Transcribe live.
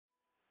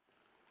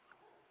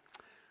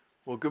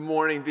Well, good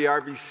morning,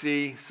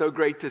 VRBC. So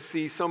great to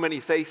see so many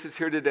faces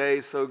here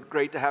today. So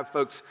great to have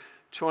folks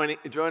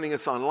joining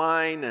us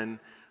online. And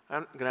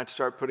I'm going to have to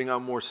start putting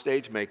on more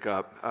stage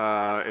makeup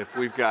if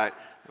we've got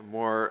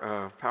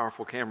more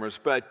powerful cameras.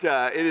 But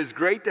it is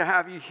great to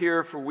have you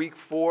here for week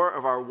 4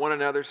 of our One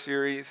Another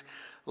series,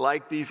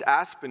 like these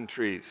aspen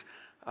trees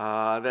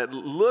that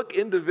look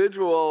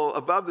individual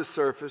above the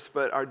surface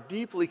but are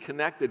deeply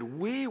connected.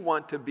 We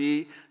want to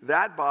be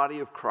that body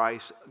of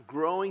Christ,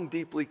 growing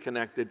deeply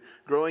connected,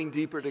 growing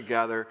deeper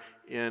together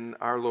in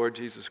our Lord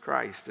Jesus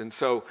Christ. And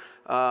so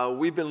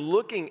we've been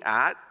looking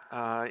at,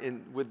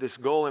 with this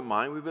goal in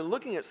mind, we've been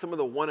looking at some of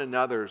the one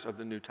another's of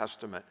the New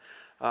Testament.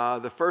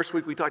 The first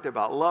week we talked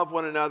about love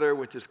one another,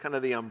 which is kind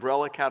of the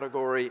umbrella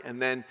category.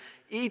 And then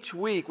each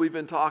week we've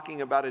been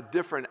talking about a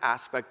different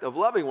aspect of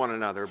loving one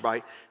another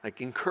by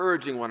like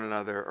encouraging one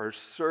another or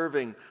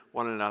serving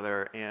one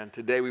another. And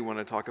today we want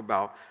to talk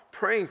about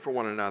praying for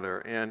one another.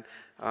 And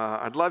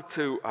I'd love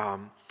to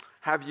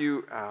have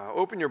you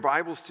open your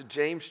Bibles to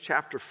James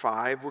chapter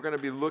 5. We're going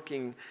to be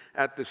looking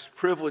at this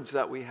privilege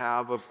that we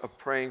have of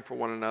praying for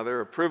one another,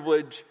 a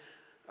privilege,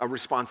 a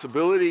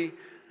responsibility,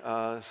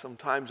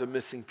 sometimes a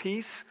missing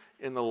piece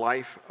in the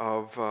life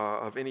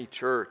of any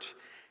church.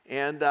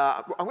 And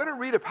I'm going to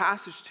read a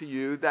passage to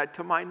you that,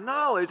 to my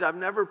knowledge, I've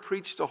never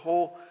preached a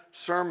whole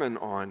sermon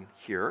on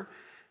here.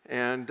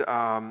 And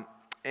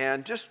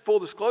just full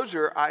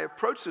disclosure, I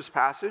approached this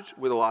passage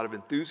with a lot of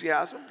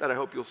enthusiasm that I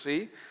hope you'll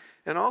see,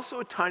 and also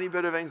a tiny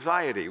bit of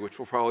anxiety, which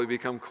will probably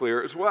become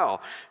clear as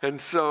well.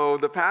 And so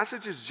the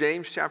passage is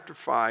James chapter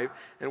 5,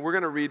 and we're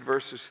going to read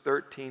verses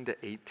 13 to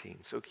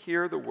 18. So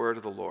hear the word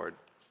of the Lord.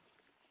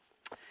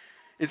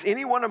 Is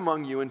anyone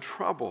among you in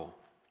trouble?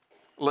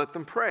 Let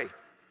them pray.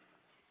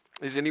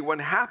 Is anyone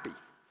happy?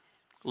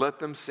 Let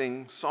them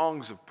sing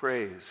songs of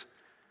praise.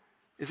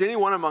 Is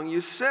anyone among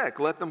you sick?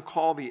 Let them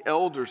call the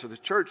elders of the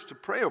church to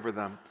pray over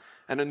them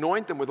and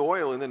anoint them with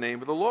oil in the name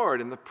of the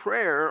Lord. And the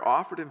prayer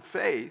offered in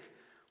faith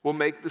will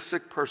make the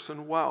sick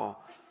person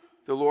well.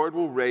 The Lord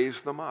will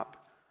raise them up.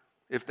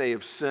 If they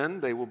have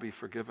sinned, they will be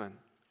forgiven.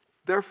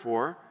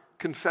 Therefore,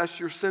 confess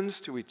your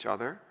sins to each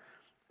other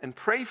and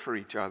pray for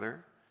each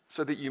other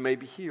so that you may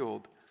be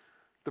healed.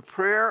 The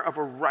prayer of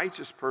a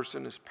righteous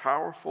person is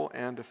powerful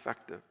and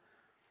effective.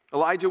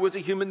 Elijah was a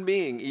human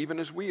being, even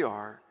as we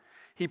are.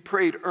 He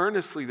prayed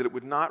earnestly that it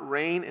would not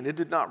rain, and it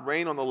did not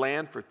rain on the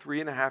land for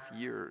 3.5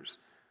 years.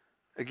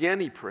 Again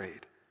he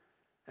prayed,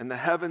 and the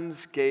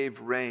heavens gave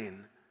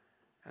rain,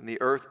 and the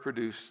earth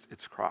produced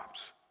its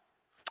crops.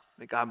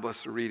 May God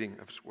bless the reading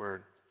of his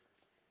word.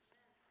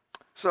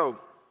 So,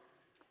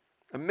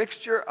 a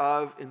mixture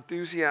of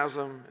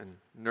enthusiasm and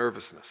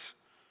nervousness.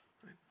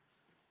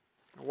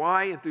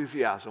 Why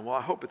enthusiasm? Well,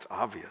 I hope it's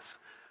obvious.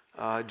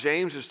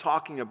 James is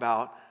talking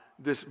about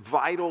this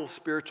vital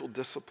spiritual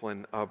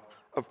discipline of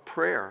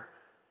prayer,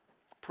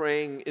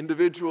 praying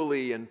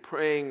individually and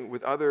praying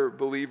with other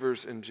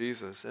believers in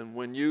Jesus. And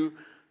when you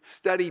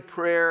study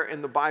prayer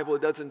in the Bible,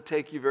 it doesn't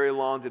take you very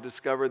long to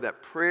discover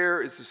that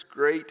prayer is this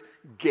great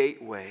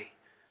gateway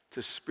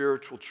to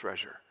spiritual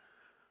treasure.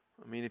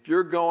 I mean, if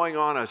you're going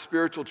on a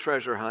spiritual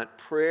treasure hunt,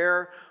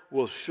 prayer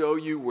will show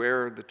you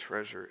where the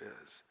treasure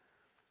is.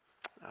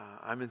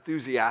 I'm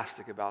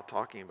enthusiastic about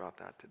talking about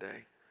that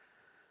today.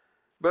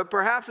 But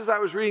perhaps as I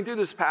was reading through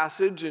this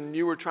passage and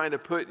you were trying to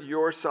put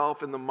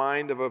yourself in the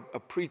mind of a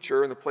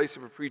preacher, in the place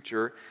of a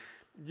preacher,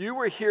 you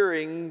were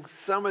hearing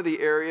some of the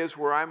areas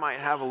where I might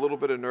have a little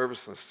bit of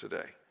nervousness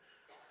today.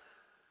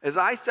 As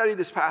I studied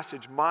this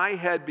passage, my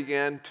head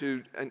began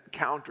to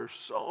encounter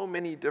so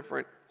many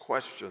different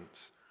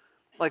questions.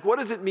 Like, what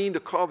does it mean to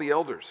call the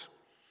elders?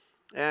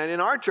 And in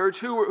our church,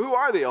 who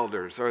are the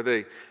elders? Are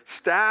they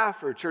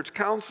staff or church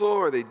council?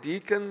 Are they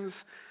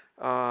deacons?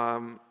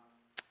 And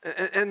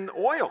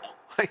oil.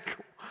 Like,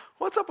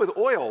 what's up with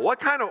oil? What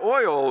kind of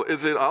oil?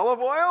 Is it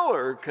olive oil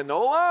or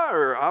canola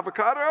or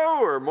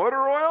avocado or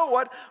motor oil?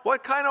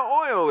 What kind of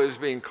oil is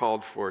being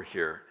called for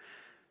here?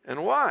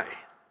 And why?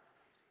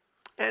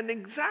 And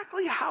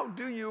exactly how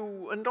do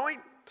you anoint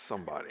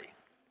somebody?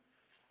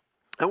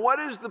 And what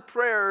is the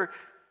prayer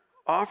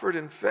offered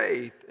in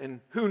faith,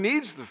 and who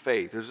needs the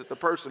faith? Is it the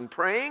person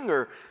praying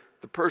or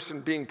the person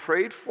being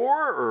prayed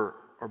for,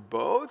 or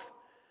both?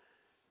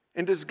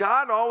 And does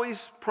God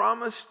always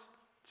promise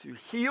to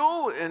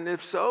heal? And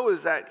if so,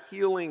 is that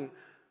healing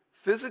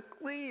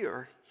physically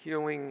or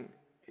healing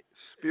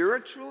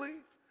spiritually?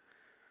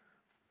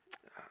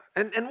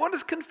 And what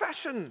does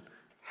confession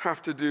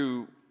have to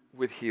do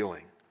with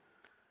healing?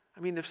 I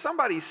mean, if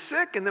somebody's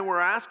sick and then we're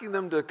asking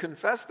them to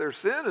confess their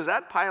sin, is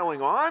that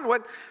piling on?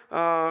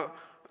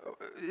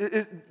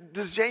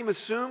 Does James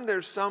assume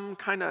there's some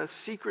kind of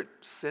secret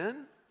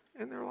sin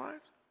in their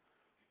lives?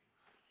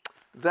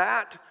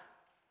 That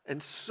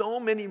and so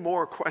many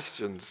more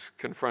questions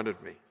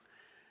confronted me.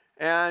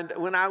 And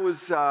when I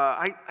was,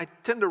 I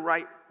tend to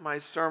write my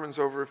sermons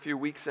over a few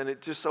weeks, and it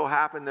just so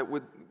happened that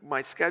with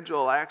my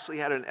schedule, I actually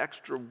had an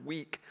extra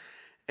week.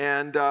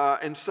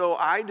 And so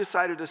I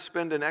decided to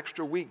spend an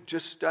extra week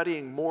just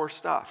studying more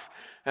stuff.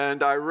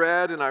 And I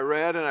read and I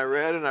read and I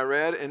read and I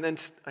read, and then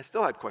I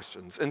still had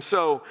questions. And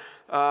so,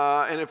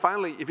 and then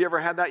finally, if you ever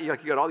had that, you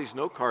got all these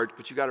note cards,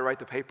 but you got to write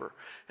the paper.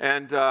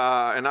 And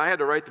I had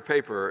to write the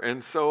paper.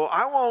 And so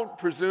I won't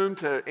presume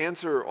to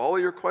answer all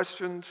of your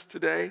questions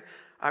today.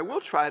 I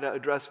will try to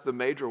address the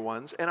major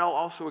ones, and I'll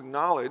also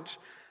acknowledge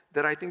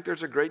that I think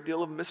there's a great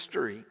deal of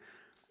mystery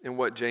in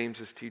what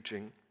James is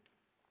teaching.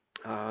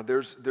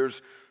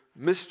 There's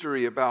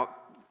mystery about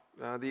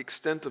the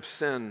extent of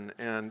sin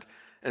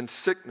and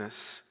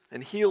sickness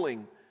and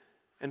healing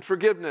and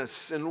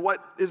forgiveness and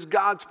what is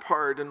God's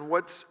part and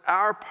what's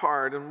our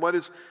part and what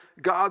is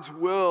God's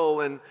will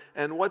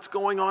and what's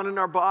going on in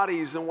our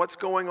bodies and what's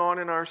going on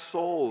in our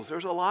souls.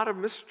 There's a lot of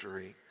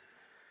mystery.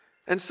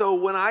 And so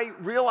when I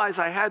realized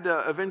I had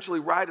to eventually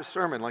write a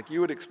sermon, like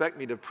you would expect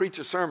me to preach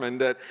a sermon,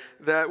 that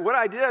what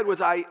I did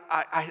was I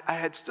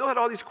still had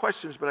all these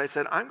questions, but I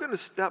said, I'm going to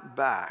step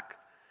back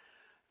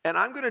and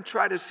I'm going to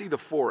try to see the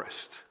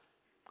forest.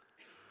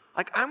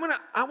 Like I want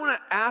to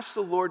ask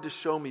the Lord to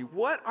show me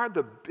what are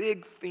the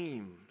big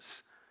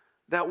themes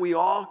that we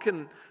all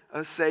can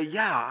say,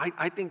 yeah,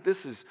 I think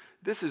this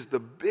is the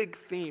big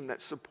theme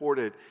that's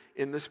supported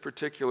in this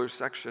particular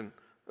section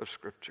of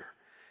Scripture.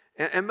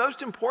 And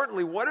most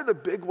importantly, what are the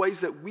big ways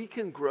that we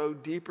can grow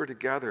deeper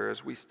together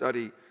as we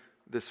study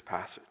this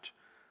passage?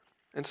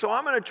 And so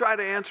I'm going to try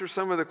to answer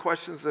some of the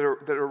questions that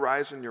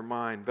arise in your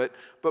mind.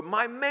 But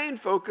my main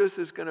focus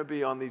is going to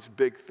be on these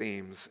big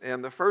themes.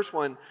 And the first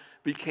one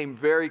became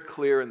very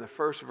clear in the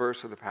first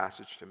verse of the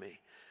passage to me.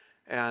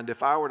 And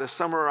if I were to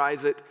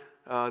summarize it,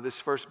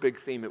 this first big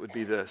theme, it would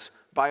be this.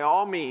 By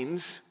all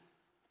means,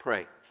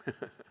 pray.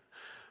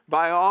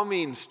 By all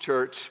means,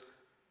 church,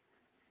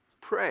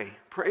 pray.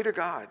 Pray to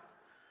God.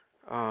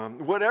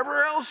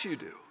 Whatever else you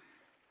do,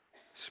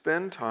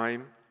 spend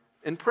time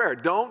in prayer.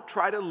 Don't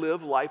try to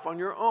live life on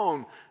your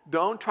own.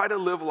 Don't try to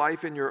live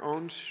life in your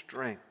own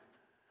strength.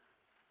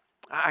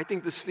 I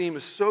think this theme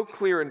is so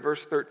clear in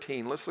verse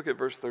 13. Let's look at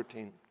verse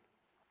 13.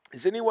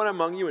 Is anyone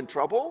among you in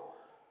trouble?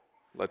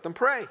 Let them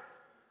pray.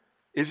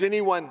 Is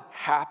anyone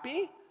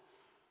happy?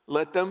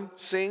 Let them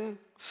sing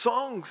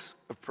songs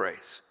of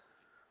praise.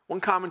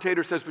 One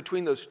commentator says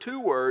between those two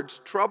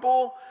words,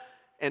 trouble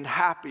and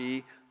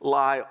happy,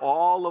 lie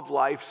all of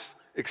life's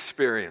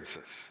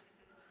experiences.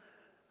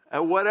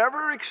 At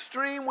whatever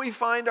extreme we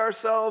find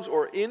ourselves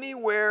or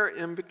anywhere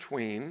in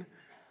between,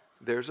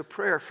 there's a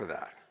prayer for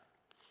that.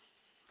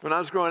 When I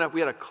was growing up, we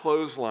had a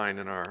clothesline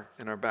in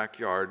our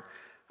backyard.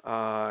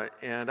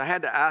 And I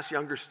had to ask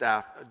younger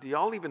staff, do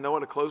y'all even know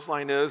what a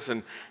clothesline is?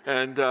 And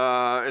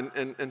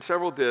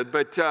several did.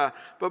 But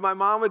my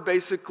mom would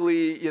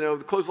basically,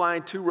 the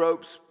clothesline, 2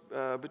 ropes,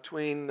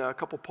 between a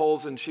couple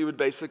poles, and she would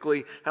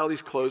basically have all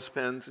these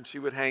clothespins, and she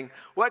would hang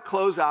wet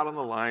clothes out on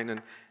the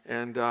line,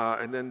 and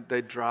then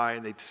they'd dry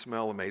and they'd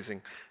smell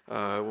amazing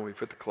when we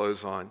put the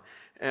clothes on.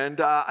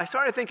 And I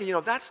started thinking,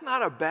 that's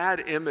not a bad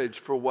image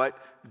for what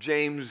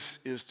James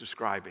is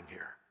describing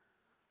here.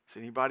 Is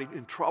anybody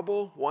in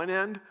trouble, one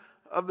end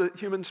of the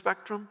human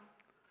spectrum?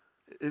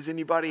 Is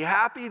anybody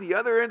happy, the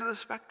other end of the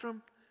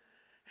spectrum?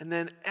 And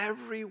then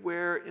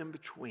everywhere in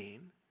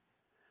between,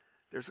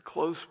 there's a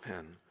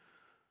clothespin.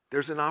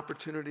 There's an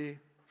opportunity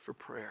for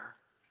prayer.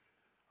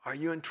 Are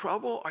you in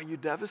trouble? Are you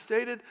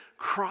devastated?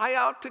 Cry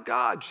out to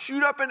God.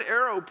 Shoot up an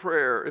arrow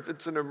prayer if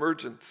it's an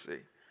emergency.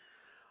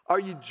 Are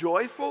you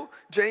joyful?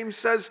 James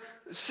says,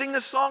 sing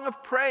a song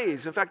of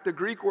praise. In fact, the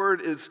Greek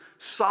word is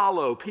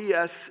psallo,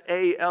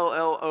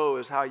 P-S-A-L-L-O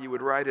is how you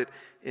would write it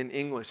in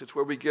English. It's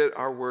where we get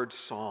our word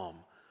psalm.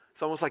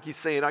 It's almost like he's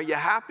saying, are you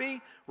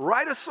happy?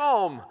 Write a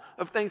psalm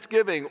of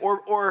thanksgiving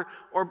or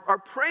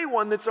pray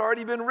one that's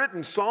already been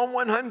written. Psalm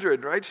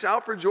 100, right?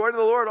 Shout for joy to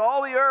the Lord,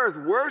 all the earth.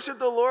 Worship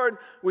the Lord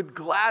with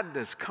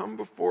gladness. Come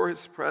before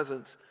his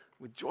presence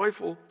with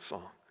joyful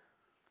song.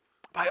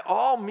 By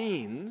all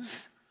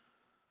means,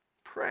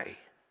 pray.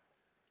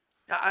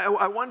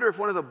 I wonder if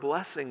one of the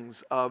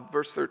blessings of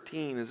verse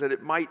 13 is that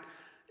it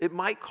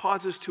might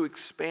cause us to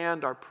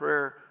expand our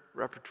prayer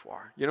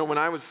repertoire. When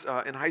I was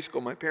in high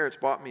school, my parents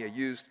bought me a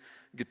used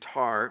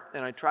guitar,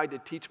 and I tried to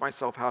teach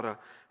myself how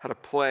to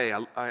play.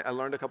 I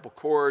learned a couple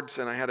chords,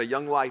 and I had a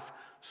Young Life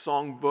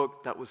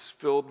songbook that was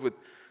filled with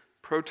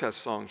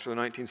protest songs from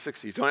the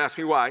 1960s. Don't ask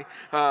me why,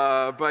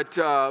 but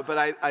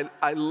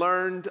I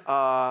learned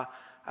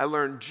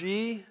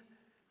G,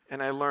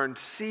 and I learned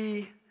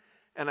C,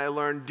 and I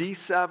learned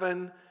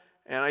D7,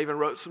 and I even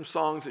wrote some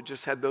songs that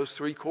just had those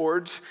 3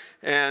 chords.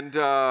 And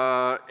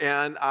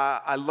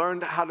I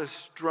learned how to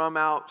strum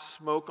out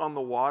Smoke on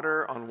the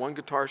Water on one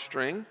guitar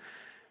string.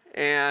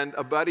 And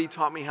a buddy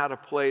taught me how to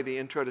play the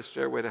intro to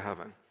Stairway to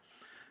Heaven.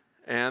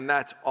 And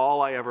that's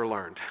all I ever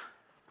learned.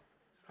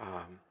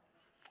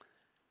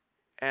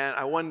 And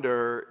I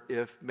wonder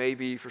if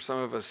maybe for some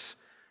of us,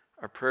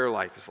 our prayer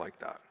life is like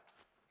that.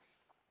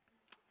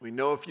 We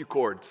know a few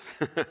chords.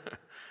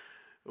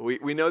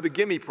 We know the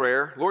gimme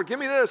prayer. Lord, give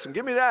me this and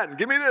give me that and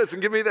give me this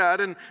and give me that.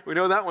 And we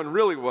know that one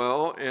really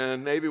well.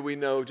 And maybe we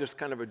know just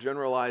kind of a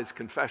generalized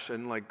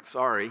confession like,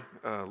 sorry,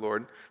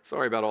 Lord,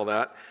 sorry about all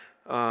that.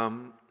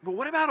 But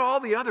what about all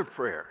the other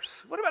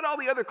prayers? What about all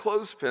the other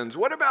clothespins?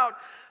 What about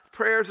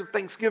prayers of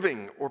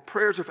thanksgiving or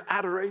prayers of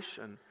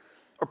adoration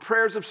or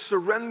prayers of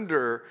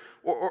surrender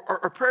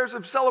or prayers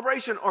of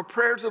celebration or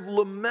prayers of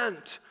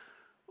lament?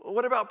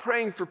 What about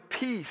praying for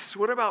peace?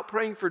 What about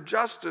praying for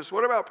justice?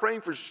 What about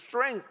praying for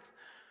strength?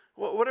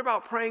 What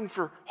about praying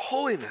for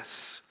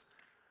holiness?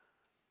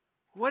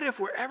 What if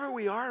wherever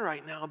we are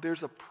right now,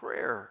 there's a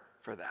prayer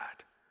for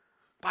that?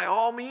 By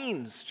all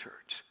means,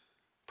 church,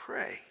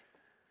 pray.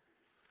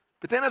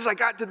 But then as I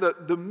got to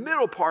the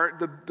middle part,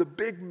 the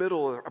big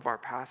middle of our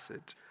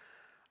passage,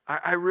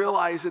 I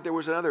realized that there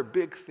was another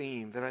big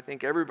theme that I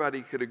think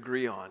everybody could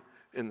agree on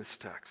in this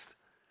text.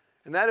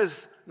 And that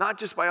is not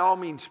just by all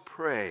means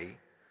pray,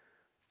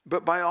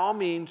 but by all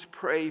means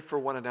pray for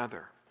one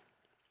another.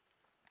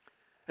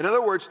 In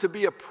other words, to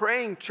be a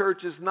praying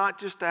church is not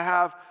just to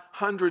have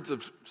hundreds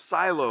of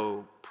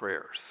silo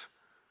prayers.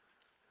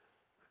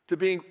 To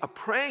be a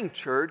praying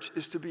church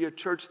is to be a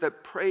church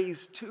that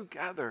prays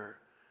together,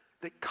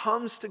 that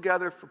comes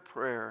together for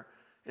prayer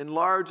in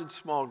large and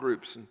small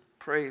groups and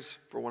prays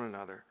for one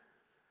another.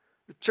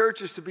 The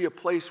church is to be a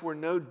place where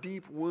no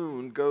deep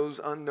wound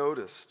goes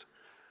unnoticed.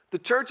 The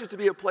church is to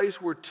be a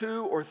place where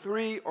 2 or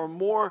 3 or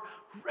more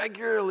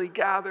regularly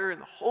gather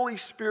and the Holy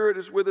Spirit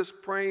is with us,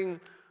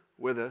 praying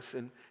with us.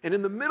 And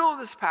in the middle of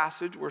this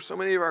passage, where so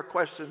many of our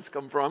questions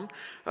come from,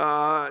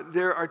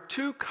 there are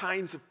 2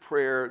 kinds of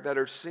prayer that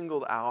are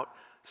singled out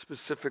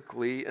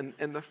specifically.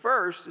 And the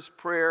first is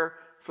prayer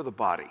for the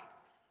body,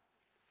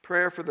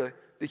 prayer for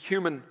the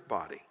human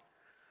body.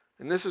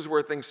 And this is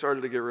where things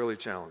started to get really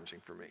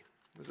challenging for me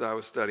as I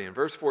was studying.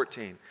 Verse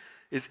 14,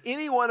 is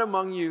anyone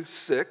among you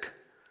sick?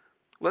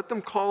 Let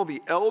them call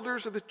the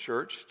elders of the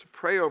church to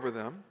pray over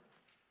them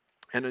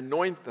and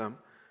anoint them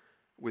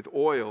with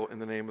oil in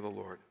the name of the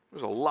Lord.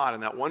 There's a lot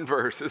in that one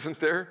verse, isn't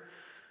there?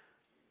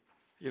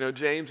 You know,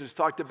 James has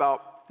talked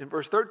about, in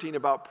verse 13,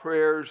 about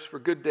prayers for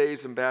good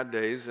days and bad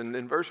days. And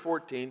in verse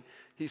 14,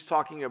 he's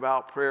talking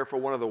about prayer for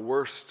one of the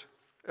worst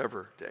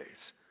ever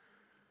days.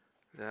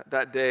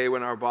 That day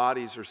when our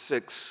bodies are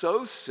sick,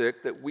 so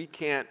sick that we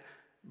can't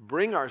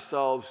bring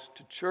ourselves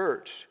to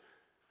church.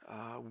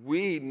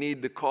 We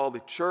need to call the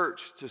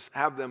church to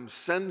have them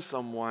send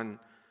someone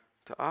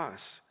to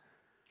us.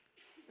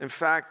 In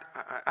fact,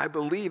 I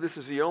believe this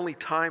is the only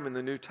time in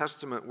the New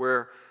Testament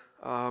where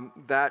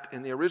that,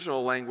 in the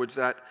original language,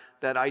 that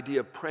idea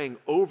of praying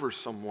over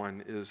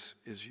someone is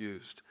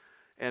used.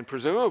 And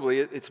presumably,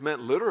 it's meant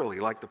literally,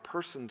 like the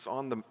person's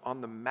on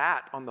the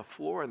mat, on the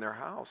floor in their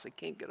house. They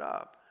can't get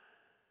up.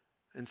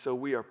 And so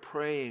we are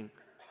praying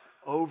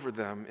over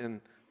them in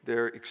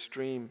their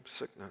extreme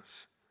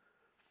sickness.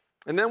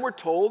 And then we're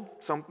told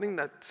something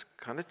that's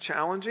kind of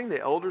challenging. The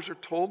elders are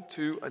told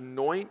to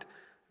anoint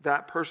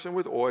that person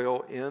with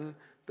oil in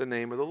the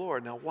name of the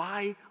Lord. Now,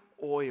 why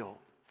oil?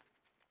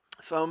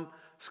 Some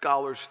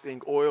scholars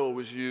think oil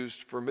was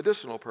used for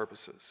medicinal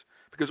purposes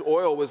because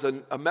oil was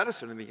a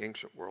medicine in the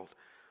ancient world.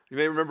 You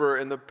may remember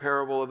in the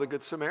parable of the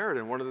Good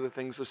Samaritan, one of the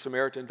things the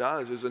Samaritan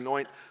does is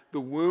anoint the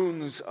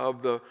wounds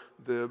of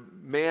the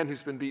man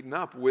who's been beaten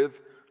up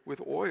with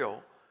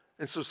oil.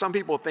 And so some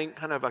people think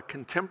kind of a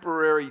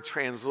contemporary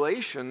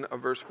translation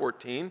of verse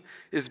 14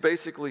 is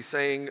basically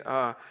saying,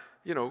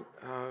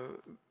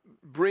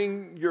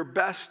 bring your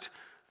best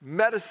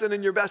medicine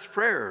and your best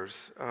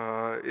prayers.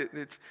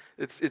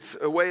 It's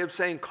a way of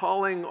saying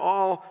calling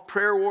all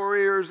prayer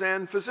warriors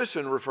and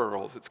physician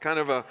referrals. It's kind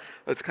of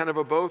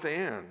a both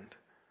and.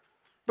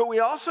 But we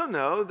also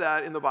know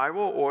that in the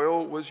Bible,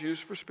 oil was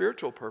used for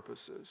spiritual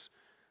purposes.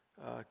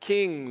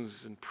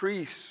 Kings and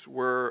priests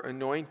were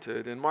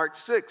anointed. In Mark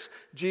 6,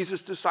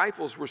 Jesus'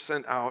 disciples were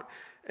sent out,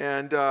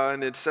 and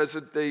it says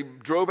that they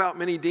drove out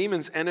many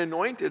demons and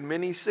anointed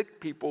many sick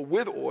people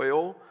with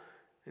oil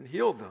and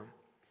healed them.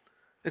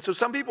 And so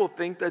some people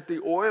think that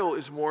the oil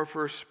is more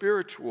for a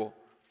spiritual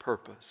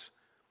purpose.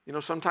 You know,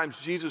 sometimes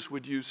Jesus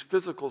would use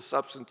physical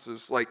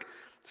substances like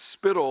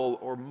spittle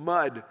or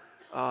mud,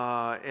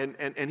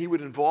 and he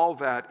would involve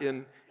that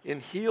in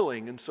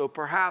healing. And so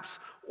perhaps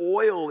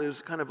oil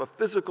is kind of a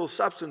physical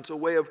substance, a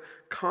way of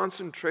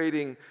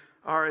concentrating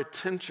our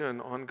attention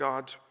on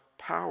God's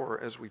power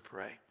as we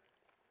pray.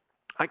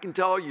 I can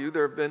tell you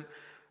there have been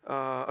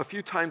a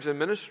few times in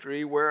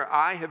ministry where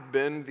I have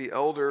been the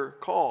elder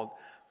called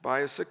by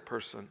a sick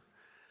person.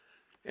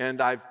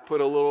 And I've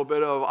put a little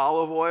bit of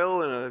olive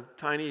oil in a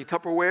tiny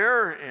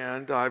Tupperware,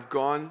 and I've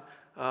gone,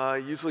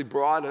 usually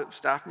brought a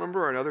staff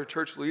member or another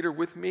church leader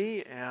with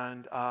me,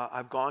 and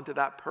I've gone to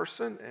that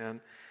person,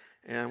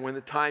 and when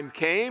the time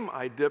came,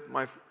 I dipped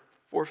my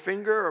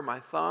forefinger or my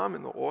thumb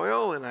in the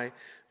oil, and I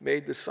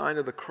made the sign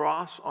of the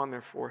cross on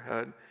their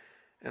forehead,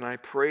 and I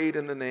prayed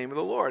in the name of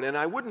the Lord. And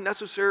I wouldn't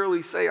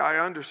necessarily say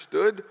I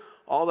understood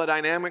all the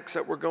dynamics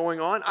that were going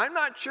on. I'm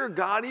not sure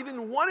God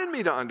even wanted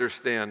me to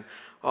understand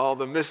all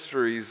the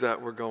mysteries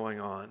that were going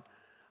on.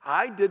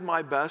 I did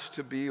my best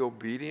to be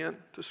obedient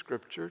to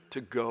Scripture,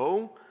 to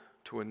go,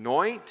 to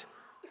anoint,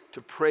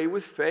 to pray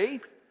with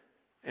faith,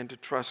 and to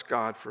trust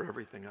God for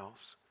everything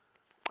else.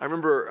 I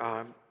remember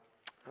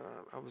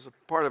I was a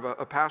part of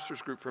a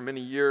pastor's group for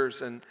many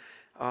years, and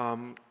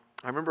I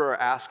remember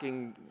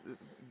asking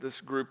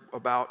this group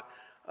about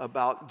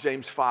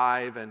James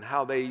 5 and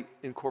how they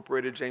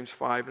incorporated James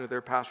 5 into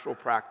their pastoral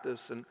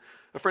practice. And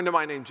a friend of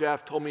mine named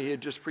Jeff told me he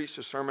had just preached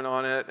a sermon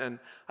on it, and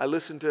I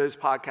listened to his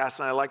podcast,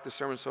 and I liked the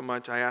sermon so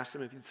much, I asked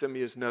him if he'd send me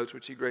his notes,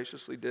 which he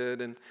graciously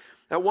did. And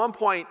at one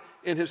point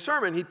in his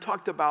sermon, he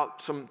talked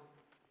about some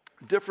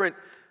different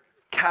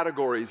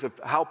categories of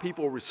how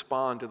people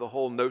respond to the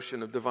whole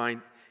notion of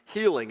divine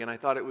healing, and I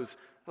thought it was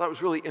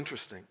really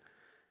interesting.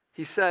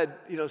 He said,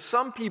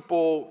 some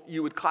people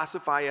you would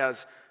classify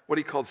as what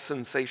he called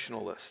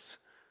sensationalists.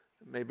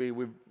 Maybe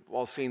we've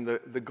all seen the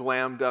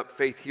glammed up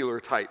faith healer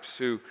types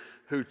who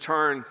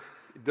turn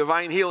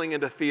divine healing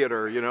into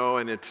theater,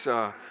 and it's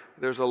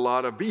there's a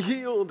lot of be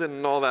healed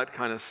and all that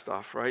kind of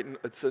stuff, right? And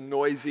it's a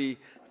noisy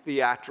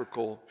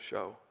theatrical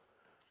show.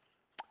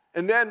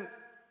 And then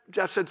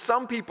Jeff said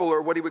some people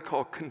are what he would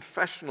call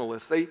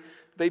confessionalists.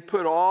 They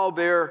put all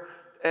their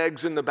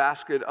eggs in the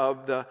basket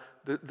of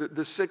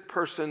the sick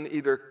person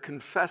either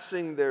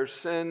confessing their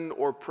sin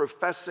or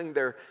professing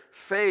their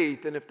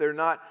faith, and if they're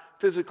not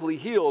physically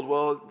healed,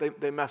 well,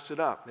 they messed it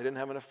up. They didn't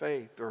have enough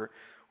faith, or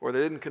they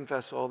didn't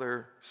confess all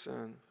their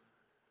sin.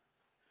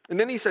 And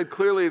then he said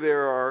clearly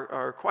there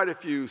are quite a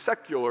few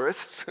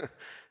secularists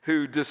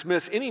who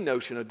dismiss any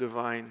notion of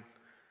divine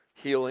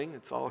healing.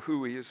 It's all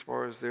hooey as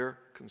far as they're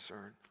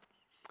concerned.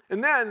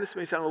 And then, this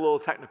may sound a little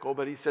technical,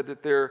 but he said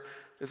that there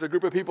is a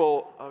group of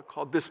people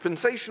called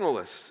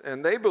dispensationalists,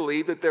 and they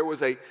believe that there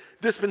was a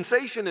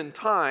dispensation in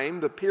time,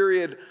 the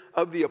period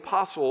of the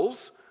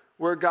apostles,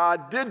 where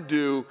God did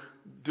do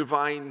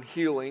divine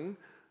healing,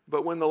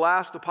 but when the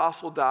last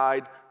apostle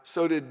died,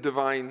 so did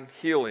divine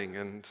healing,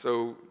 and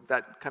so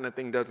that kind of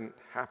thing doesn't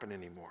happen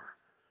anymore.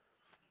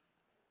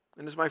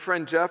 And as my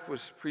friend Jeff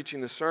was preaching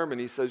the sermon,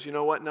 he says, you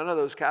know what, none of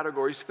those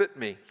categories fit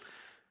me.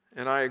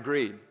 And I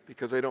agreed,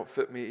 because they don't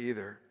fit me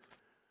either.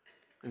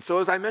 And so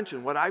as I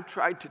mentioned, what I've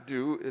tried to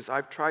do is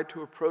I've tried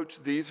to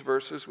approach these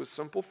verses with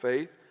simple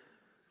faith,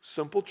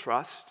 simple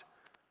trust,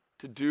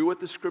 to do what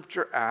the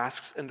Scripture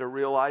asks, and to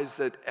realize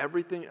that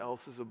everything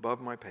else is above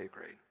my pay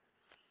grade.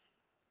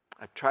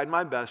 I've tried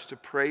my best to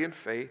pray in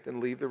faith and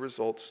leave the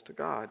results to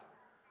God.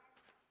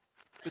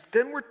 But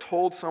then we're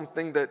told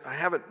something that I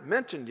haven't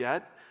mentioned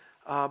yet,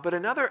 but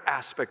another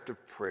aspect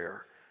of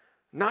prayer.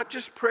 Not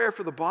just prayer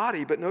for the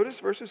body, but notice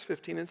verses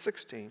 15 and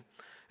 16.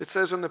 It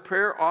says, and the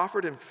prayer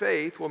offered in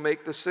faith will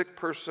make the sick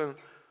person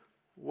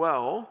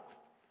well.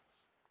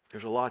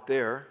 There's a lot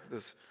there.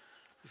 Does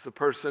the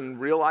person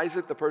realize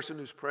it, the person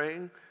who's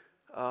praying,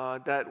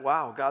 that,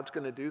 wow, God's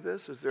going to do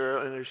this? Is there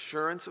an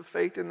assurance of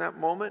faith in that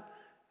moment,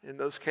 in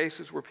those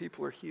cases where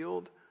people are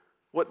healed?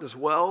 What does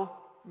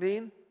well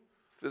mean?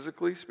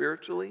 Physically,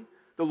 spiritually?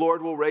 The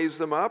Lord will raise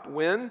them up.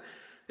 When?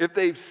 If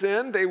they've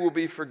sinned, they will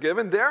be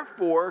forgiven.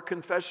 Therefore,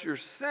 confess your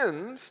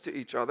sins to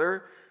each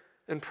other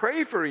and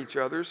pray for each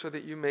other so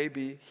that you may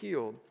be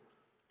healed.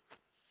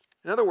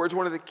 In other words,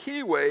 one of the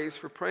key ways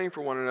for praying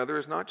for one another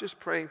is not just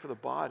praying for the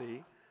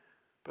body,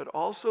 but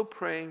also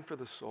praying for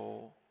the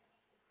soul.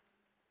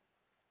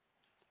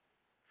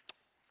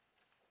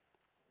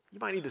 You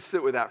might need to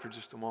sit with that for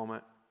just a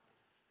moment.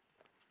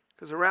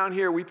 Because around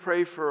here we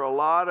pray for a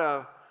lot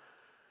of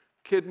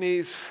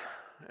kidneys,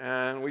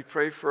 and we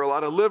pray for a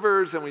lot of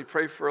livers, and we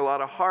pray for a lot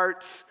of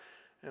hearts,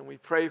 and we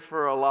pray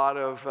for a lot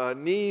of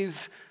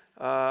knees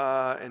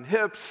and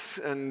hips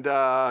and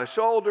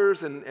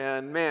shoulders.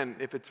 And man,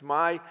 if it's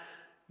my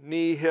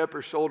knee, hip,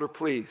 or shoulder,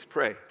 please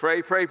pray.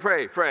 Pray, pray,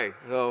 pray, pray.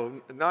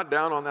 So not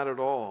down on that at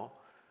all.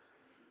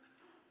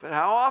 But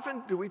how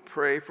often do we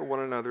pray for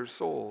one another's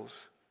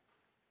souls?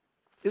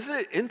 Isn't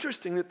it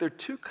interesting that there are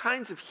two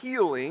kinds of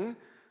healing,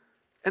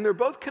 and they're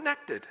both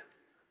connected?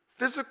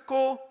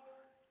 Physical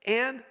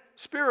and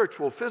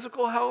spiritual.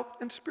 Physical health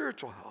and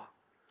spiritual health.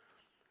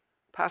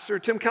 Pastor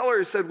Tim Keller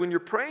has said when you're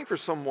praying for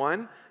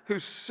someone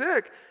who's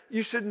sick,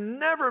 you should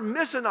never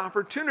miss an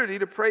opportunity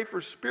to pray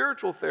for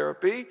spiritual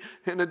therapy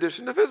in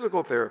addition to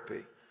physical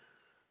therapy.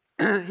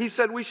 He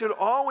said we should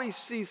always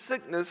see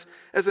sickness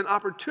as an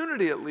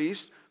opportunity, at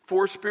least,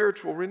 for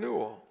spiritual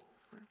renewal.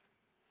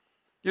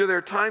 There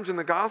are times in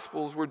the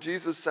Gospels where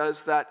Jesus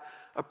says that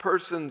a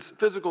person's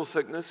physical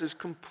sickness is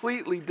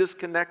completely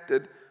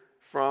disconnected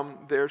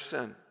from their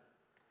sin.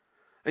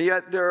 And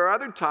yet there are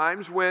other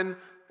times when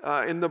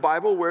in the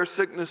Bible where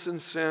sickness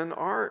and sin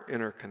are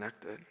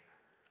interconnected.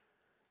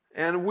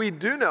 And we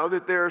do know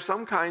that there are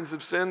some kinds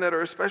of sin that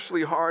are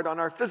especially hard on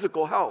our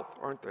physical health,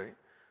 aren't they?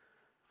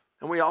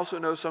 And we also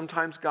know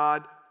sometimes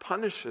God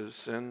punishes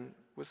sin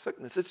with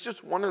sickness. It's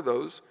just one of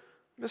those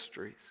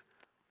mysteries.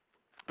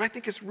 But I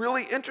think it's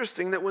really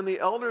interesting that when the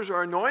elders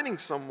are anointing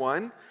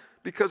someone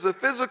because of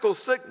physical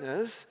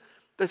sickness,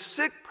 the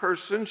sick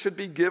person should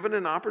be given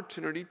an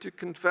opportunity to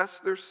confess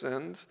their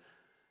sins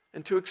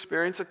and to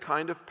experience a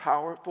kind of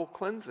powerful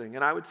cleansing.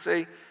 And I would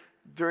say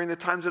during the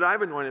times that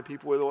I've anointed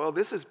people with oil,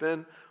 this has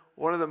been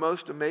one of the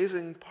most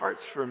amazing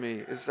parts for me,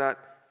 is that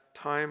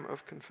time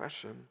of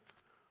confession.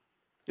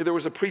 There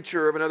was a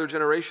preacher of another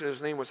generation,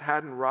 his name was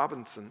Haddon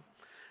Robinson,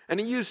 and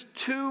he used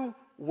 2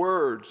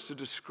 words to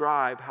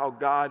describe how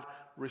God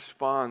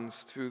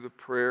responds to the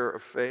prayer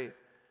of faith.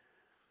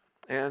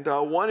 And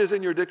one is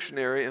in your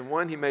dictionary, and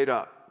one he made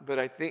up. But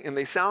I think, and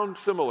they sound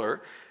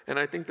similar, and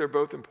I think they're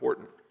both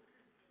important.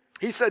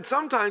 He said,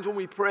 sometimes when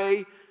we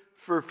pray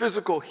for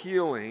physical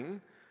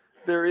healing,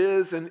 there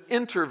is an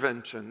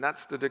intervention.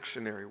 That's the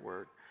dictionary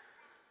word.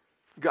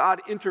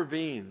 God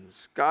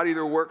intervenes. God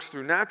either works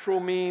through natural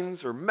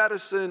means or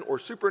medicine or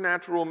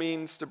supernatural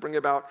means to bring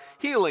about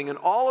healing. And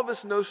all of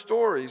us know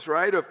stories,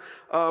 right,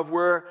 of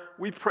where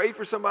we pray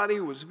for somebody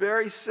who was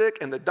very sick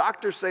and the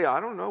doctors say, I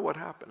don't know what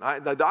happened.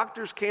 The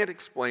doctors can't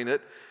explain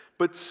it,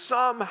 but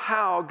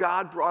somehow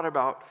God brought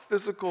about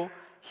physical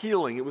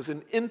healing. It was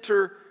an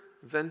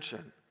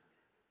intervention.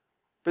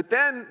 But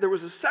then there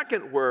was a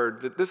second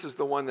word, that this is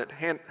the one that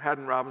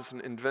Haddon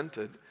Robinson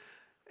invented,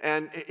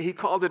 and he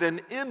called it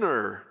an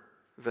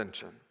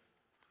intervention.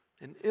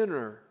 An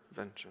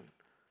intervention.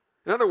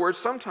 In other words,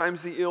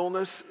 sometimes the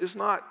illness is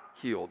not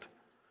healed.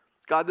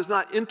 God does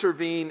not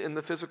intervene in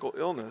the physical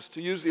illness.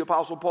 To use the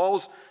Apostle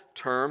Paul's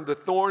term, the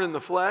thorn in the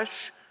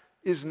flesh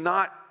is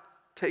not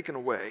taken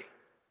away.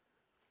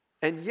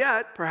 And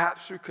yet,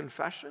 perhaps through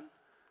confession,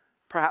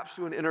 perhaps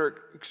through an inner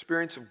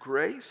experience of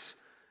grace,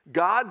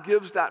 God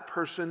gives that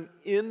person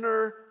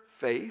inner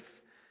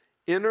faith,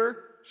 inner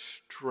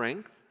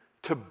strength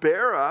to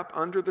bear up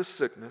under the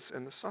sickness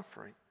and the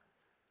suffering.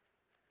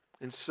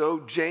 And so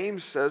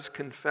James says,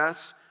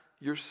 confess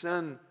your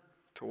sin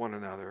to one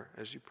another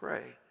as you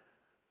pray.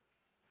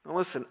 Now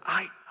listen,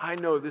 I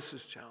know this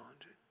is challenging.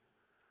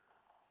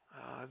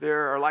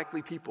 There are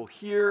likely people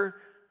here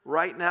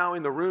right now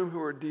in the room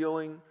who are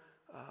dealing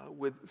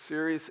with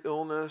serious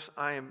illness.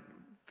 I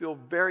feel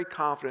very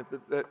confident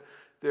that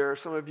there are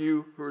some of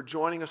you who are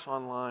joining us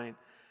online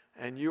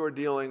and you are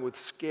dealing with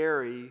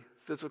scary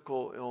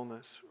physical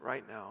illness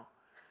right now.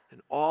 And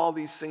all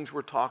these things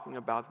we're talking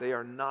about, they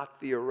are not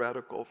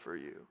theoretical for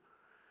you.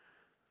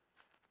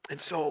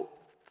 And so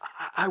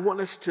I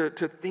want us to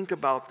think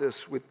about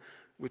this with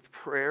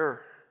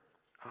prayer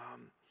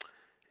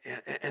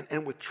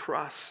and with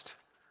trust.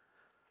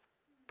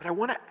 But I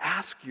want to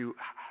ask you,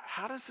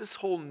 how does this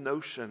whole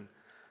notion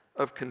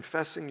of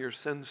confessing your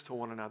sins to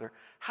one another,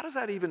 how does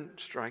that even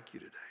strike you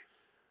today?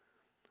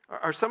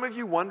 Are some of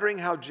you wondering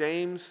how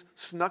James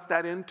snuck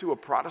that into a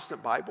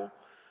Protestant Bible?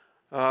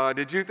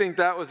 Did you think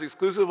that was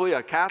exclusively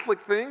a Catholic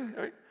thing?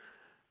 Right?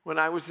 When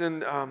I was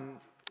in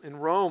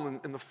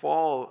Rome in the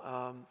fall,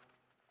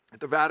 at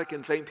the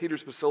Vatican, St.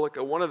 Peter's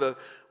Basilica, one of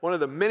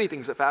the many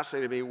things that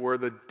fascinated me were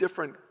the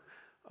different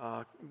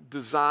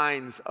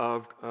designs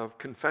of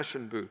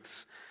confession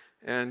booths.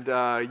 And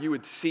you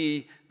would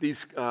see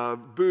these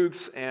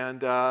booths,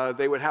 and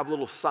they would have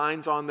little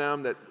signs on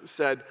them that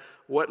said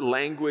what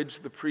language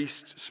the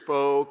priest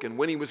spoke and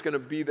when he was going to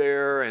be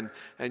there,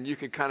 and you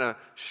could kind of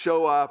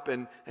show up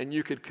and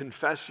you could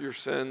confess your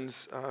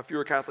sins. If you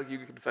were Catholic, you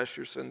could confess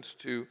your sins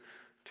to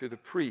the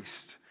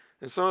priest.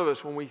 And some of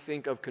us, when we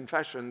think of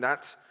confession,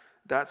 that's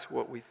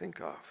what we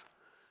think of.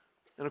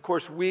 And of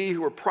course, we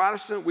who are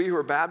Protestant, we who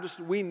are Baptist,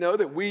 we know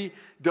that we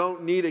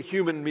don't need a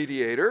human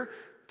mediator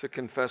to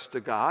confess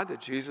to God,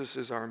 that Jesus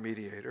is our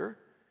mediator.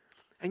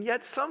 And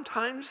yet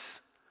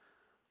sometimes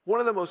one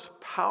of the most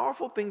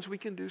powerful things we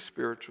can do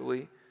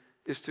spiritually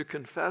is to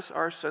confess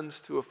our sins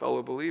to a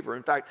fellow believer.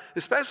 In fact,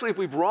 especially if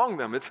we've wronged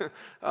them, that's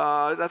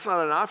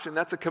not an option,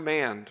 that's a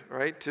command,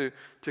 right? To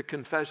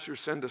confess your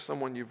sin to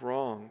someone you've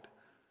wronged.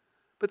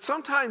 But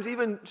sometimes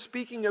even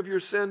speaking of your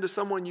sin to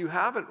someone you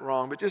haven't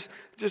wronged, but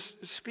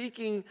just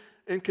speaking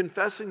and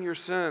confessing your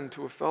sin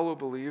to a fellow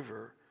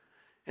believer,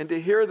 and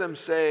to hear them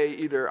say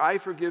either, I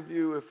forgive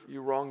you if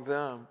you wrong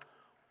them,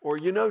 or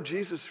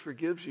Jesus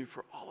forgives you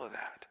for all of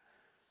that,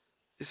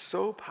 is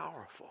so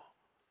powerful.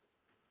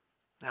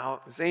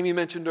 Now, as Amy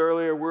mentioned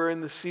earlier, we're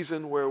in the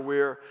season where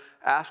we're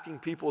asking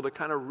people to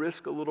kind of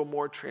risk a little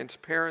more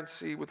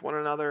transparency with one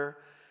another.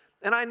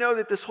 And I know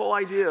that this whole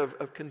idea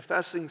of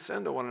confessing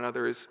sin to one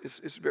another is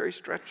very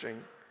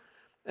stretching.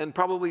 And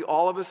probably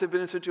all of us have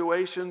been in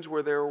situations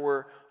where there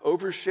were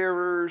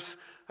oversharers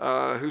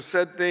who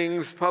said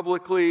things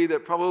publicly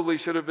that probably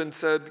should have been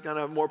said kind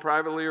of more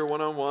privately or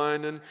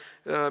one-on-one,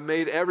 and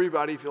made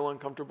everybody feel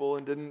uncomfortable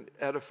and didn't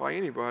edify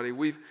anybody.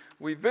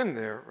 We've been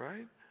there,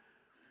 right?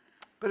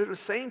 But at the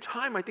same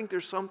time, I think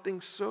there's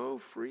something so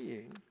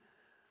freeing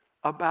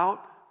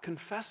about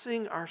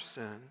confessing our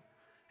sin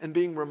and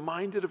being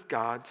reminded of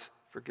God's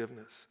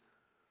forgiveness.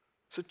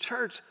 So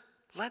church,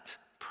 let's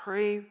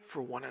pray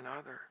for one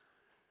another.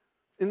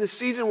 In the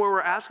season where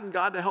we're asking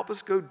God to help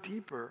us go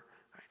deeper,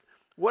 right?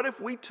 What if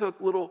we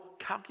took little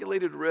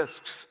calculated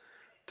risks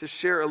to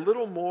share a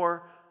little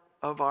more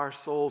of our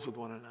souls with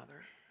one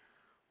another?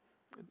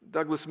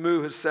 Douglas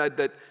Moo has said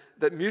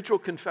that mutual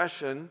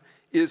confession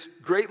is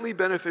greatly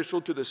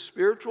beneficial to the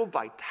spiritual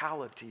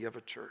vitality of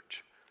a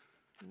church.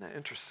 Isn't that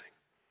interesting?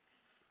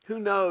 Who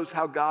knows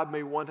how God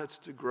may want us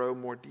to grow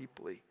more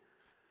deeply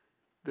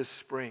this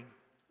spring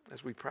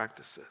as we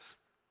practice this.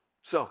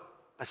 So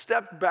I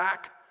stepped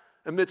back.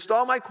 Amidst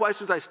all my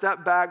questions, I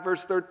stepped back.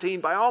 Verse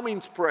 13, by all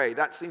means pray.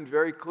 That seemed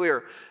very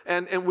clear.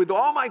 And with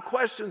all my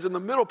questions in the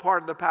middle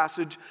part of the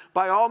passage,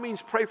 by all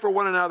means pray for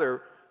one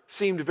another,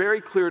 seemed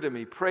very clear to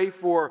me. Pray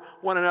for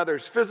one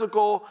another's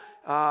physical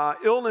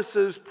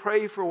illnesses.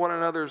 Pray for one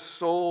another's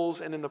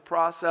souls. And in the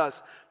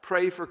process,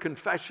 pray for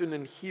confession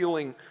and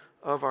healing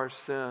of our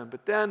sin.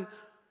 But then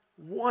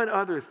one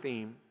other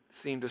theme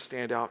seemed to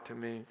stand out to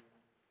me.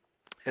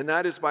 And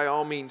that is by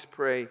all means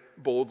pray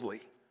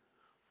boldly.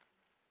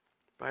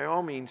 By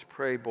all means,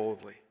 pray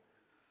boldly.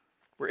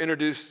 We're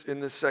introduced in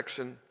this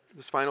section,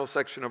 this final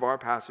section of our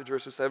passage,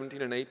 verses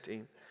 17 and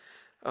 18,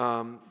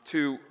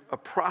 to a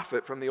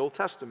prophet from the Old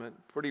Testament,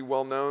 pretty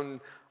well-known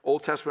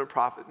Old Testament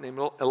prophet named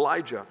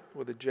Elijah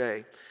with a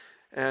J.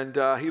 And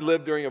he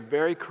lived during a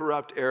very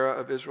corrupt era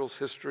of Israel's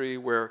history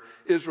where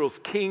Israel's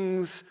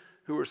kings,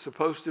 who were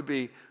supposed to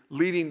be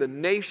leading the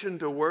nation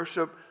to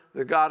worship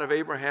the God of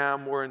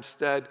Abraham, were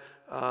instead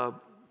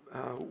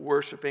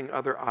worshiping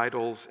other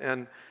idols.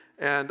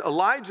 And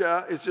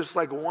Elijah is just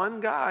like one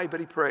guy, but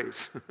he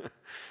prays.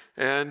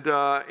 And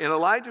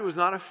Elijah was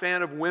not a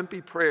fan of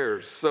wimpy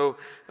prayers. So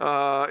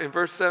in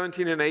verse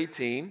 17 and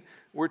 18,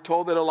 we're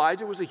told that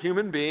Elijah was a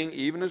human being,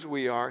 even as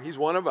we are. He's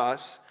one of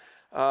us.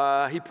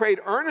 He prayed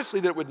earnestly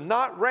that it would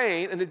not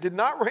rain, and it did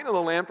not rain on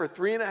the land for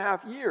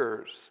 3.5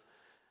 years.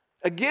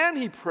 Again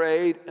he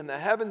prayed, and the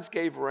heavens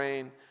gave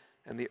rain,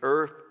 and the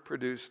earth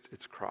produced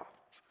its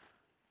crops.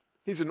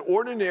 He's an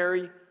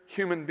ordinary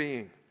human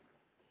being.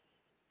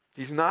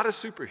 He's not a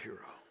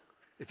superhero.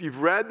 If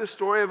you've read the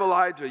story of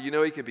Elijah, you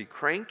know he could be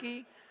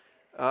cranky.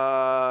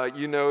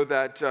 You know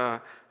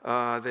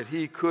that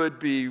he could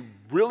be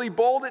really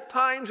bold at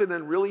times and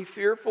then really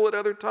fearful at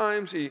other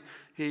times.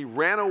 He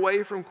ran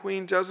away from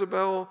Queen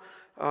Jezebel.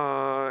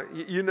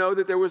 You know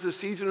that there was a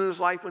season in his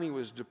life when he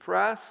was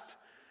depressed,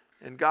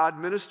 and God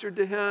ministered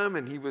to him,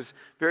 and he was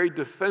very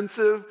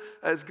defensive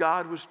as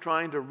God was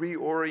trying to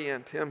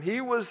reorient him.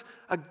 He was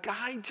a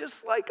guy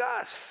just like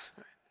us.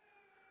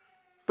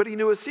 But he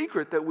knew a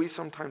secret that we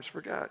sometimes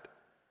forget.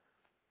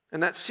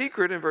 And that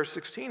secret in verse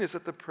 16 is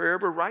that the prayer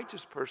of a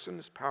righteous person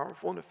is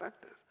powerful and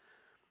effective.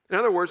 In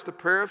other words, the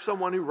prayer of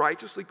someone who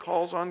righteously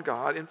calls on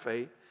God in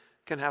faith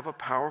can have a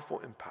powerful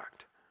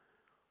impact.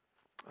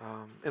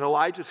 In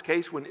Elijah's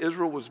case, when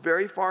Israel was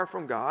very far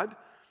from God,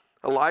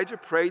 Elijah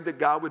prayed that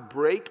God would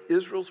break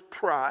Israel's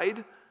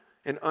pride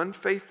and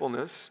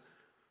unfaithfulness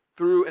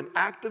through an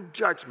act of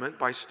judgment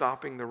by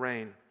stopping the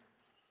rain.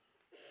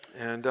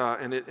 And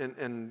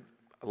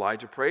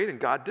Elijah prayed, and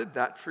God did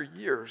that for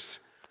years.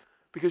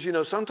 Because, you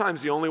know,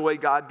 sometimes the only way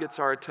God gets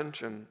our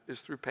attention is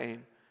through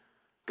pain.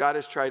 God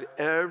has tried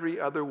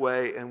every other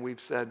way, and we've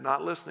said,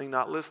 not listening,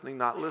 not listening,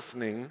 not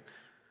listening.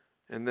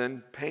 And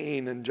then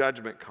pain and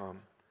judgment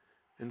come.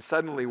 And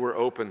suddenly we're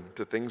open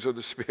to things of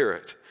the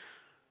Spirit.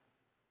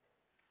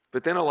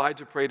 But then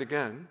Elijah prayed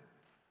again,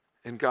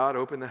 and God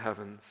opened the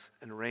heavens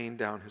and rained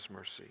down his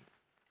mercy.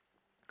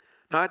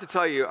 Now, I have to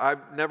tell you,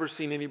 I've never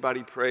seen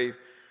anybody pray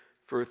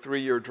for a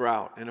 3-year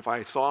drought. And if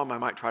I saw them, I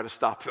might try to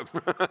stop them.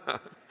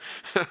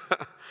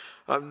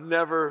 I've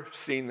never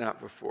seen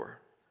that before.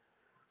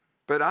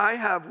 But I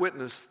have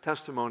witnessed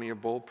testimony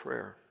of bold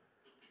prayer.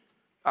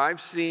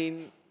 I've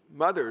seen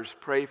mothers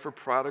pray for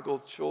prodigal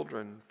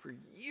children for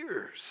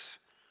years.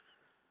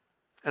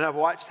 And I've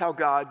watched how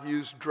God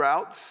used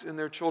droughts in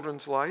their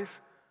children's life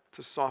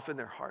to soften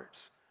their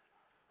hearts.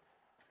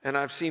 And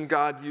I've seen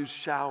God use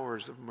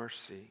showers of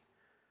mercy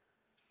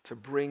to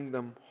bring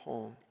them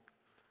home.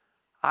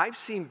 I've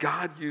seen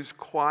God use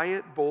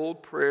quiet,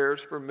 bold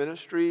prayers for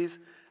ministries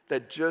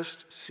that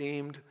just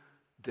seemed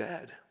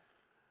dead.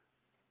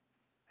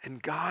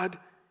 And God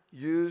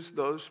used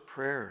those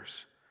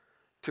prayers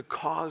to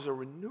cause a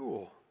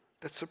renewal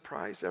that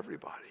surprised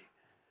everybody.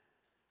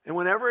 And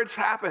whenever it's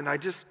happened, I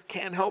just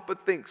can't help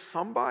but think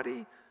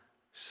somebody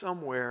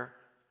somewhere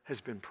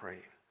has been praying.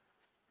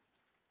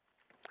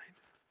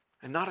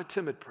 And not a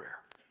timid prayer,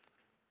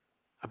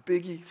 a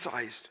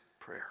biggie-sized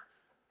prayer,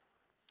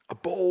 a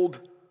bold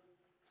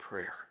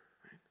prayer,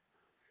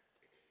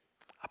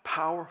 a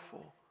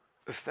powerful,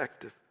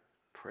 effective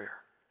prayer.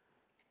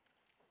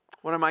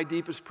 One of my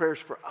deepest prayers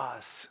for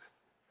us,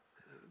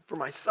 for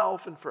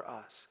myself and for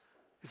us,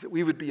 is that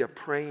we would be a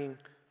praying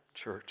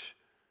church.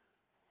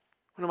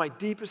 One of my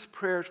deepest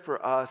prayers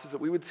for us is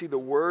that we would see the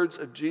words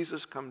of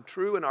Jesus come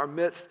true in our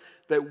midst,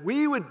 that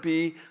we would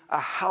be a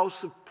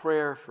house of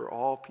prayer for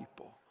all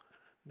people,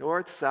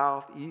 north,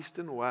 south, east,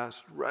 and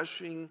west,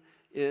 rushing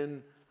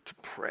in to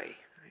pray.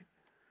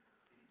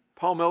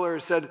 Paul Miller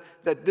said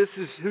that this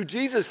is who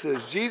Jesus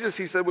is. Jesus,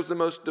 he said, was the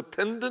most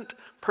dependent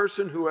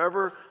person who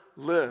ever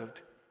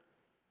lived.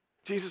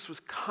 Jesus was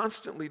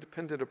constantly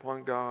dependent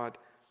upon God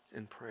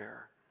in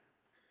prayer.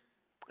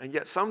 And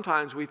yet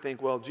sometimes we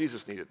think, well,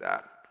 Jesus needed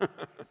that.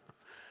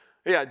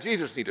 Yeah,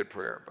 Jesus needed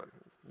prayer, but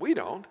we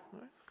don't.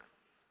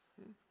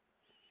 Right?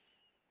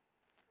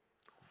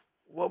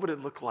 What would it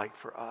look like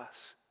for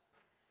us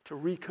to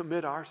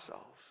recommit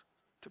ourselves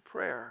to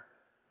prayer,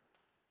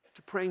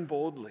 to praying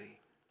boldly,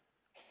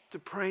 to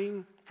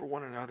praying for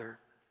one another.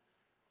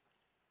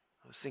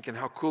 I was thinking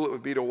how cool it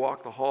would be to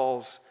walk the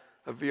halls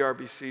of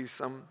VRBC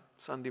some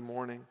Sunday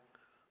morning,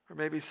 or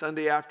maybe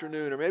Sunday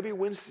afternoon, or maybe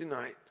Wednesday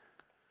night,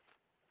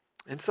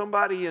 and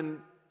somebody in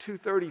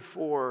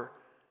 234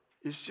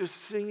 is just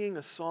singing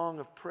a song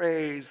of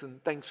praise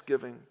and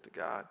thanksgiving to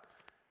God.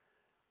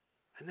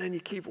 And then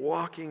you keep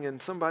walking,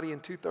 and somebody in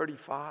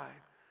 235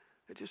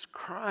 is just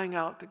crying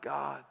out to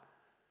God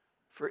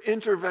for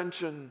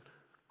intervention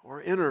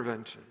or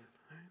intervention.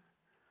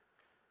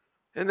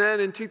 And then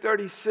in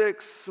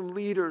 236, some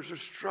leaders are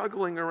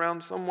struggling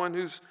around someone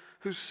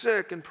who's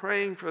sick and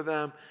praying for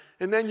them.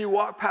 And then you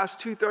walk past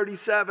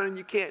 237 and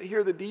you can't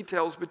hear the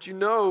details, but you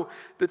know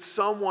that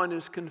someone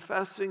is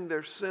confessing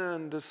their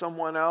sin to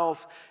someone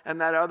else,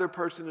 and that other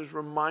person is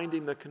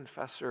reminding the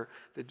confessor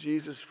that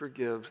Jesus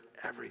forgives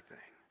everything.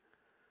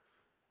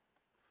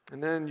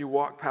 And then you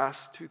walk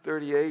past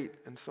 238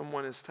 and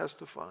someone is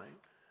testifying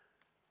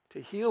to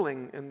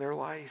healing in their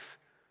life.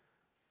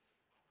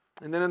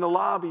 And then in the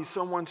lobby,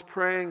 someone's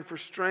praying for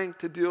strength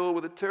to deal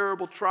with a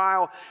terrible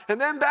trial. And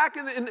then back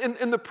in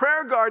the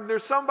prayer garden,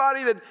 there's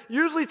somebody that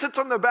usually sits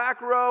on the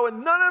back row,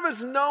 and none of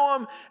us know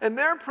them, and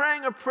they're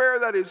praying a prayer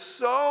that is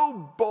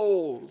so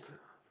bold,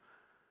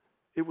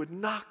 it would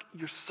knock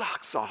your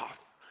socks off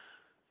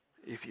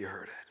if you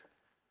heard it.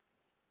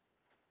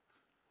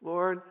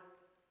 Lord,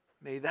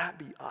 may that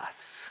be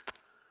us,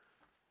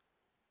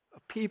 a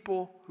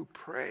people who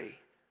pray.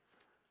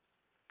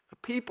 A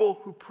people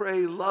who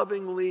pray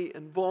lovingly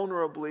and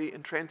vulnerably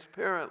and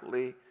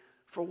transparently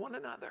for one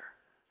another.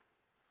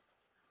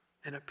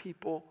 And a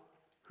people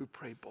who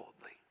pray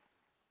boldly.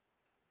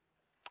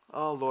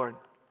 Oh, Lord,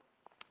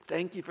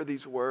 thank you for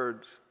these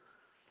words.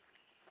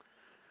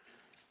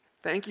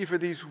 Thank you for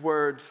these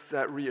words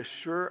that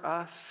reassure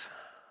us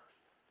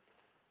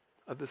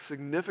of the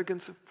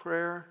significance of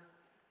prayer.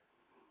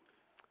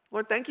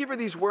 Lord, thank you for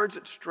these words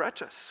that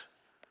stretch us,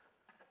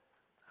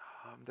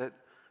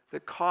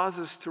 that cause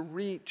us to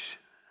reach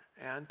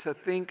and to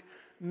think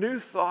new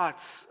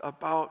thoughts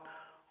about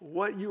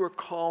what you are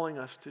calling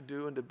us to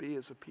do and to be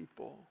as a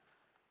people.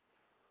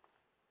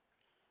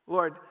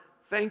 Lord,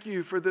 thank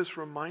you for this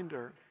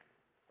reminder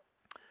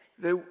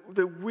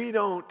that we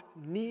don't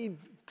need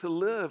to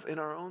live in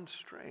our own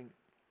strength,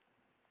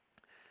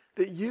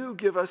 that you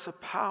give us a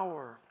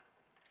power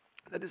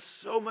that is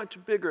so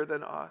much bigger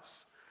than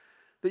us,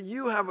 that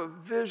you have a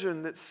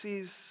vision that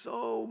sees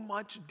so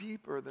much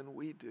deeper than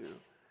we do.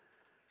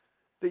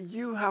 That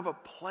you have a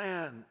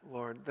plan,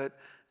 Lord, that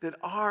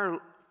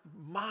our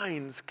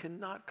minds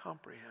cannot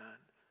comprehend.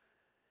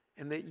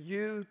 And that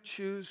you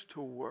choose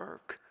to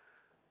work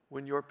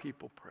when your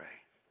people pray.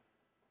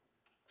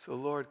 So,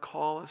 Lord,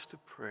 call us to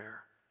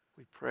prayer.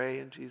 We pray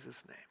in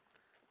Jesus'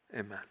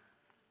 name. Amen.